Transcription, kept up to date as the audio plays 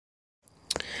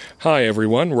Hi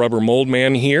everyone, Rubber Mold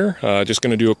Man here. Just going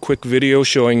to do a quick video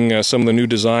showing some of the new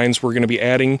designs we're going to be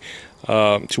adding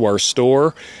to our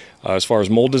store as far as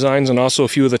mold designs, and also a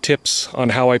few of the tips on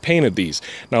how I painted these.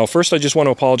 Now first I just want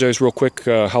to apologize real quick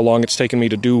how long it's taken me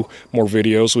to do more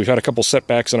videos. We've had a couple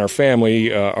setbacks in our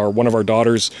family. One of our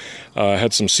daughters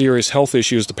had some serious health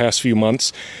issues the past few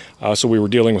months, so we were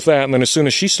dealing with that, and then as soon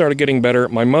as she started getting better,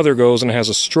 my mother goes and has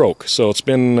a stroke. So it's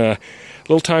been a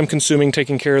little time consuming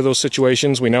taking care of those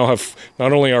situations. We now have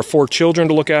not only our 4 children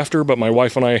to look after, but my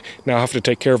wife and I now have to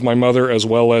take care of my mother as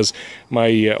well as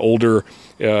my older,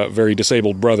 very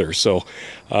disabled brother. So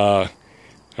I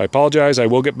apologize. I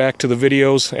will get back to the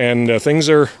videos, and things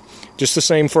are just the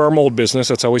same for our mold business.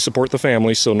 That's how we support the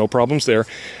family, so no problems there.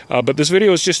 But this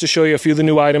video is just to show you a few of the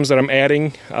new items that I'm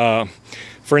adding.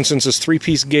 For instance, this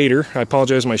 3-piece gator. I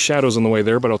apologize, my shadow's in the way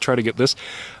there, but I'll try to get this.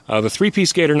 The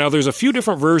 3-piece gator. Now, there's a few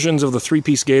different versions of the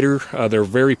 3-piece gator. They're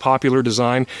very popular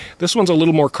design. This one's a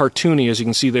little more cartoony, as you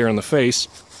can see there in the face,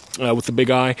 with the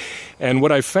big eye. And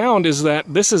what I've found is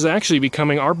that this is actually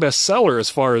becoming our best seller as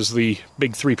far as the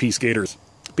big 3-piece gators.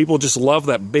 People just love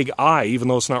that big eye, even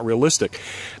though it's not realistic.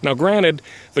 Now, granted,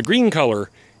 the green color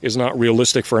is not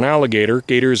realistic for an alligator.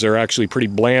 Gators are actually pretty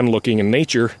bland looking in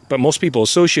nature, but most people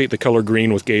associate the color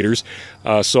green with gators.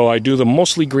 So I do them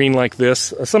mostly green like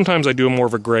this. Sometimes I do them more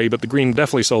of a gray, but the green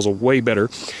definitely sells way better.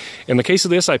 In the case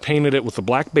of this, I painted it with a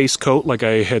black base coat like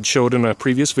I had showed in a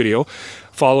previous video,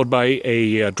 followed by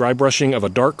a dry brushing of a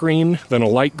dark green, then a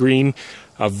light green,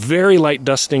 a very light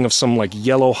dusting of some like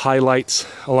yellow highlights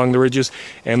along the ridges,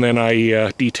 and then I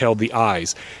detailed the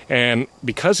eyes. And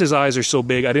because his eyes are so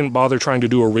big, I didn't bother trying to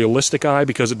do a realistic eye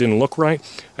because it didn't look right.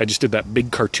 I just did that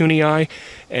big cartoony eye,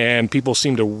 and people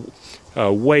seem to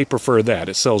way prefer that.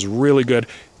 It sells really good.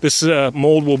 This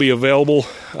mold will be available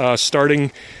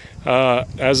starting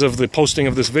as of the posting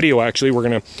of this video. Actually, we're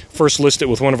going to first list it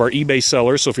with one of our eBay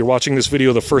sellers. So if you're watching this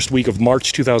video the first week of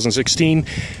March 2016,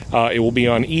 it will be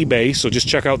on eBay. So just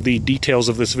check out the details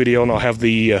of this video, and I'll have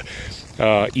the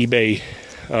eBay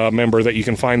member that you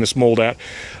can find this mold at.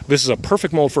 This is a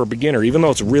perfect mold for a beginner, even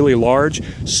though it's really large.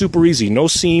 Super easy, no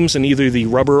seams in either the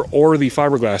rubber or the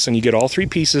fiberglass, and you get all 3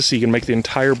 pieces, so you can make the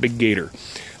entire big gator.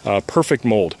 Perfect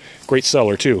mold, great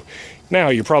seller too. Now,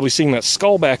 you're probably seeing that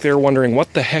skull back there, wondering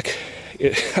what the heck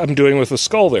I'm doing with the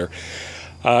skull there.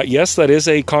 Yes, that is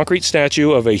a concrete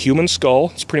statue of a human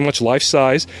skull. It's pretty much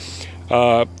life-size.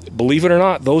 Believe it or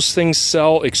not, those things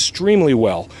sell extremely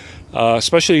well.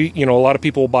 Especially, a lot of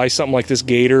people will buy something like this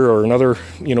gator or another,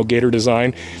 gator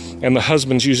design, and the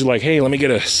husband's usually like, hey, let me get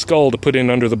a skull to put in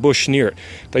under the bush near it.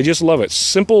 They just love it.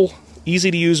 Simple,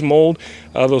 easy to use mold.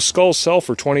 Those skulls sell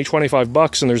for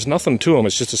 $20–25, and there's nothing to them.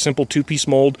 It's just a simple 2-piece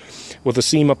mold with a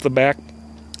seam up the back.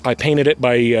 I painted it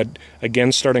by,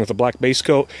 again, starting with a black base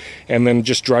coat, and then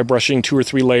just dry brushing 2 or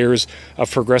 3 layers of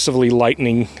progressively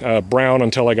lightening brown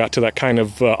until I got to that kind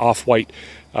of off-white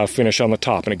finish on the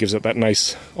top, and it gives it that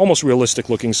nice, almost realistic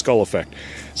looking skull effect.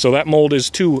 So that mold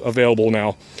is available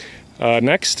now.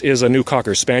 Next is a new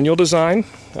Cocker Spaniel design.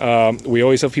 We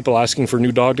always have people asking for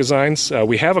new dog designs.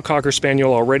 We have a Cocker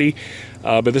Spaniel already,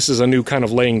 but this is a new kind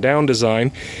of laying down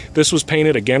design. This was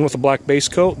painted again with a black base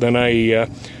coat. Then I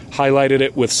highlighted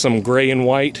it with some gray and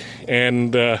white,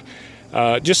 and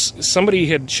just somebody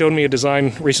had shown me a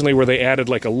design recently where they added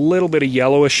like a little bit of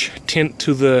yellowish tint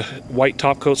to the white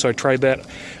top coat, so I tried that.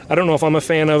 I don't know if I'm a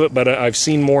fan of it, but I've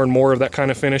seen more and more of that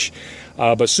kind of finish.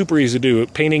 But super easy to do.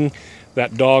 Painting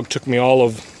that dog took me all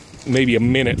of maybe a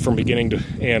minute from beginning to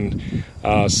end.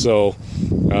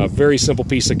 Very simple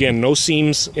piece. Again, no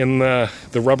seams in the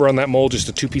rubber on that mold, just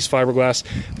a 2-piece fiberglass.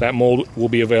 That mold will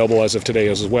be available as of today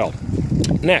as well.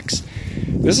 Next,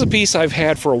 this is a piece I've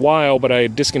had for a while, but I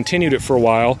discontinued it for a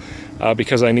while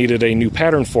because I needed a new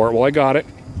pattern for it. Well, I got it.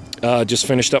 Just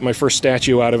finished up my first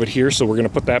statue out of it here, so we're going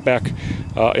to put that back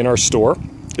in our store.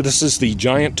 This is the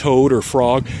giant toad or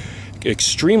frog.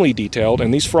 Extremely detailed,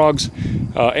 and these frogs,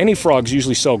 any frogs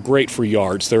usually sell great for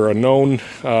yards. They're a known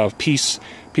piece.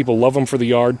 People love them for the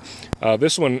yard.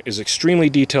 This one is extremely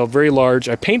detailed, very large.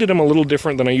 I painted them a little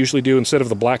different than I usually do. Instead of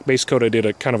the black base coat, I did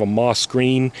a kind of a moss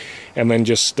green, and then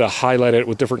just highlighted it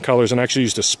with different colors, and actually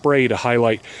used a spray to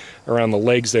highlight around the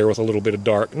legs there with a little bit of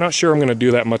dark. Not sure I'm going to do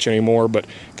that much anymore, but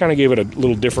kind of gave it a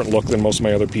little different look than most of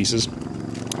my other pieces.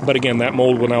 But again, that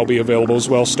mold will now be available as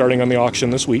well, starting on the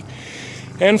auction this week.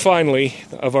 And finally,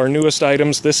 of our newest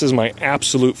items, this is my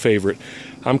absolute favorite.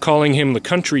 I'm calling him the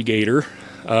Country Gator.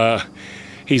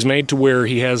 He's made to where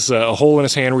he has a hole in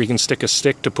his hand where he can stick a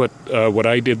stick to put, what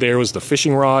I did there was the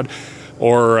fishing rod,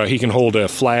 or he can hold a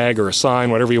flag or a sign,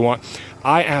 whatever you want.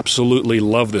 I absolutely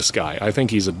love this guy. I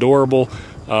think he's adorable.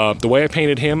 The way I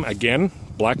painted him, again,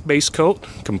 black base coat,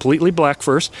 completely black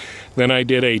first. Then I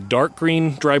did a dark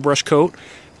green dry brush coat.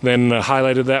 Then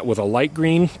highlighted that with a light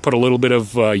green. Put a little bit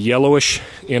of yellowish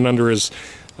in under his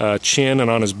chin and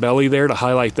on his belly there to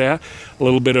highlight that. A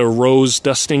little bit of rose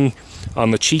dusting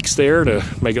on the cheeks there to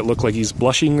make it look like he's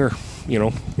blushing, or, you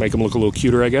know, make him look a little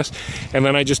cuter, I guess. And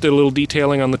then I just did a little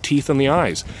detailing on the teeth and the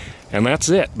eyes. And that's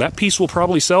it. That piece will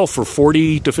probably sell for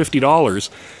 $40 to $50.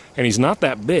 And he's not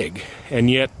that big. And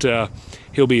yet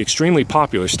he'll be extremely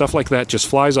popular. Stuff like that just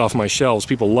flies off my shelves.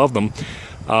 People love them.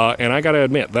 And I gotta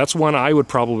admit, that's one I would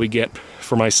probably get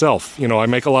for myself. You know, I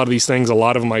make a lot of these things. A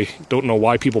lot of them, I don't know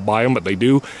why people buy them, but they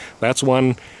do. That's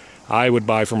one I would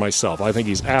buy for myself. I think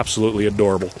he's absolutely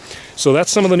adorable. So that's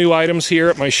some of the new items here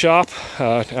at my shop,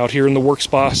 out here in the work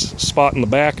spot in the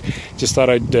back. Just thought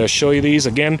I'd show you these.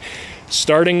 Again,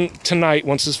 starting tonight,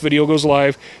 once this video goes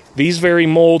live, these very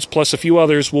molds, plus a few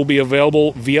others, will be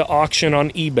available via auction on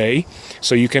eBay.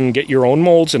 So you can get your own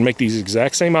molds and make these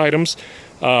exact same items.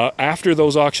 After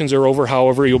those auctions are over,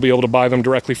 however, you'll be able to buy them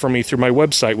directly from me through my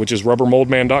website, which is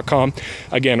rubbermoldman.com.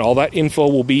 Again, all that info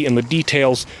will be in the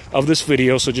details of this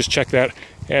video, so just check that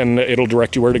and it'll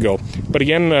direct you where to go. But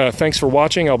again, thanks for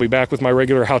watching. I'll be back with my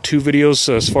regular how-to videos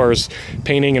as far as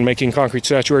painting and making concrete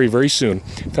statuary very soon.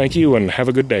 Thank you and have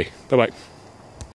a good day. Bye-bye.